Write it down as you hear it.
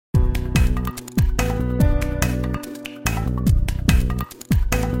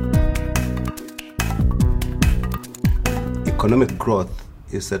Economic growth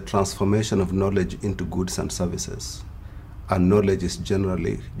is a transformation of knowledge into goods and services, and knowledge is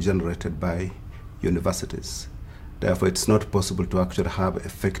generally generated by universities. Therefore, it's not possible to actually have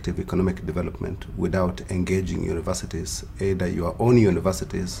effective economic development without engaging universities, either your own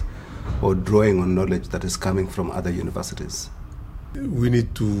universities or drawing on knowledge that is coming from other universities. We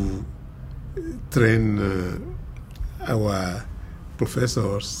need to train our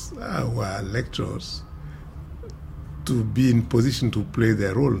professors, our lecturers, to be in position to play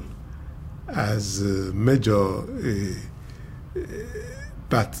their role as a major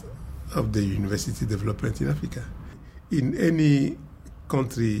part of the university development in Africa. In any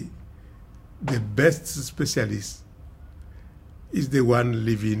country, the best specialist is the one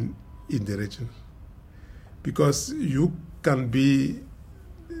living in the region. Because you can be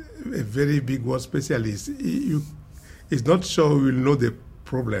a very big world specialist. It's not sure you will know the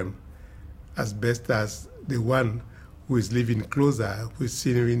problem as best as the one who is living closer, who is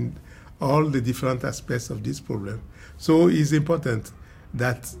seeing all the different aspects of this problem. So it's important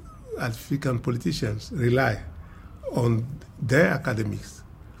that African politicians rely on their academics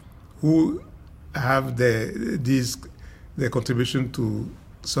who have their contribution to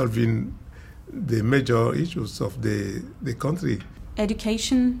solving the major issues of the country.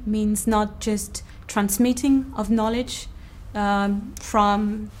 Education means not just transmitting of knowledge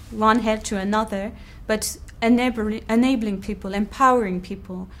from one head to another, but enabling people, empowering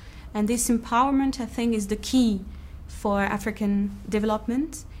people. And this empowerment, I think, is the key for African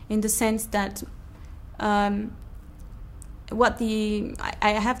development, in the sense that I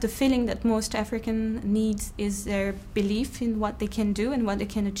have the feeling that most African needs is their belief in what they can do and what they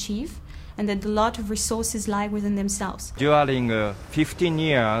can achieve, and that a lot of resources lie within themselves. During 15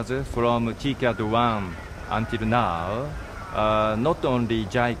 years from TICAD I until now, not only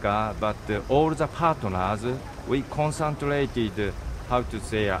JICA but all the partners, we concentrated,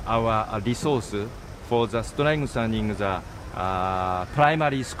 our resources for the strengthening the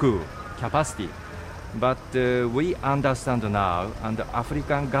primary school capacity. But we understand now, and the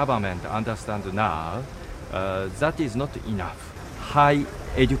African government understands now, that is not enough. High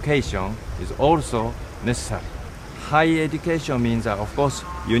education is also necessary. High education means, of course,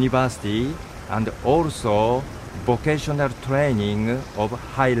 university and also vocational training of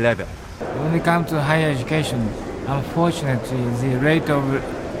high level. When it comes to higher education, unfortunately, the rate of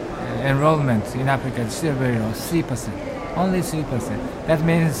enrollment in Africa is still very low, 3%, only 3%. That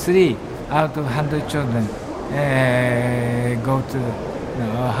means 3 out of 100 children go to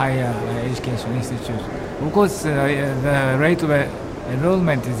higher education institutions. Of course, the rate of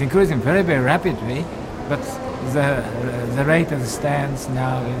enrollment is increasing very, very rapidly, but the rate as it stands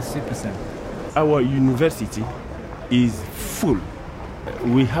now is 3%. Our university is full.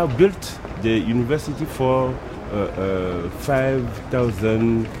 We have built the university for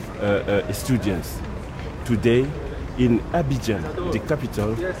 5,000 students. Today, in Abidjan, the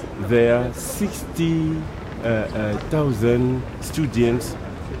capital, there are 60,000 students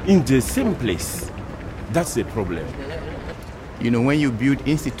in the same place. That's a problem. You know, when you build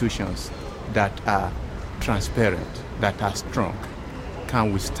institutions that are transparent, that are strong,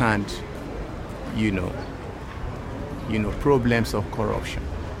 can withstand, problems of corruption,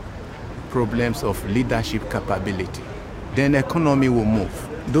 problems of leadership capability, then the economy will move.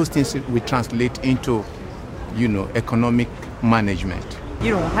 Those things will translate into, economic management.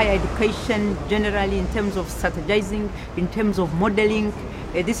 Higher education generally, in terms of strategizing, in terms of modeling,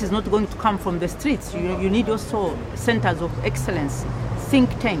 this is not going to come from the streets. You need also centers of excellence, think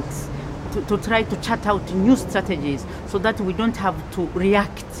tanks, to try to chart out new strategies so that we don't have to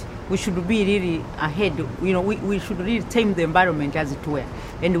react. We should be really ahead. We should really tame the environment, as it were.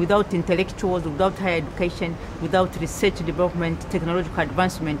 And without intellectuals, without higher education, without research, development, technological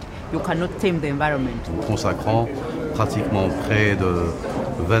advancement, you cannot tame the environment. Consacrant pratiquement près de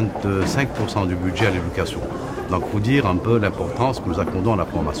 25% du budget à l'éducation. Donc, vous dire un peu l'importance que nous accordons à la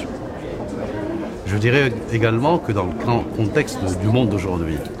formation. Je dirais également que dans le contexte du monde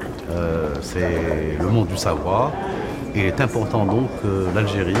d'aujourd'hui, c'est le monde du savoir. Et il est important donc que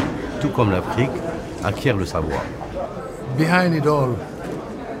l'Algérie, tout comme l'Afrique, acquiert le savoir. Behind it all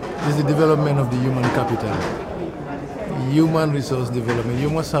is the development of the human capital. Human resource development. You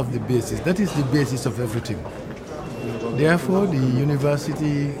must have the basis. That is the basis of everything. Therefore, the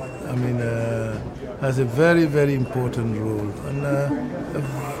university, has a very, very important role and a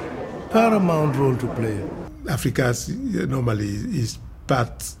paramount role to play. Africa normally is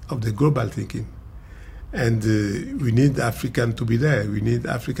part of the global thinking. And we need Africans to be there. We need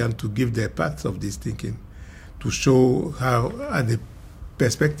Africans to give their parts of this thinking, to show how, at the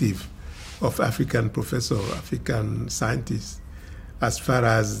perspective of African professors, African scientists, as far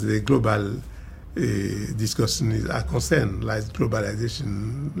as the global discussions are concerned, like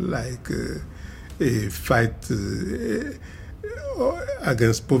globalization, like a fight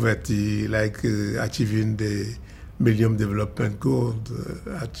against poverty, like achieving the Millennium Development Goal,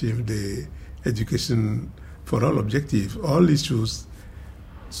 achieving the education for all objective, all issues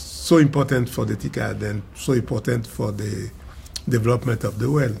so important for the TICAD and so important for the development of the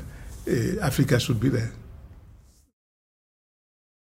world. Africa should be there.